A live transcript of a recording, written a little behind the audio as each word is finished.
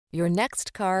Your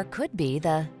next car could be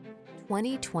the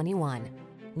 2021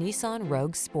 Nissan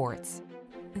Rogue Sports.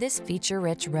 This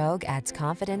feature-rich Rogue adds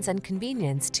confidence and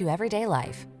convenience to everyday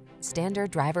life. Standard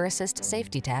driver assist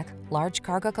safety tech, large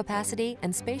cargo capacity,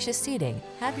 and spacious seating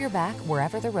have your back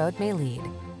wherever the road may lead.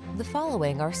 The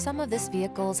following are some of this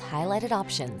vehicle's highlighted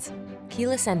options: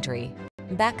 keyless entry,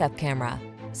 backup camera,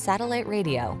 satellite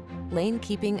radio, lane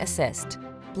keeping assist,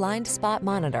 blind spot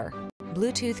monitor,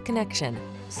 Bluetooth connection,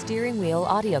 steering wheel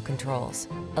audio controls,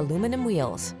 aluminum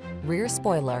wheels, rear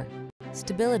spoiler,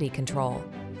 stability control.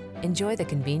 Enjoy the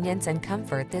convenience and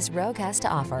comfort this Rogue has to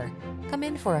offer. Come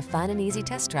in for a fun and easy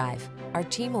test drive. Our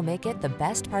team will make it the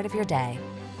best part of your day.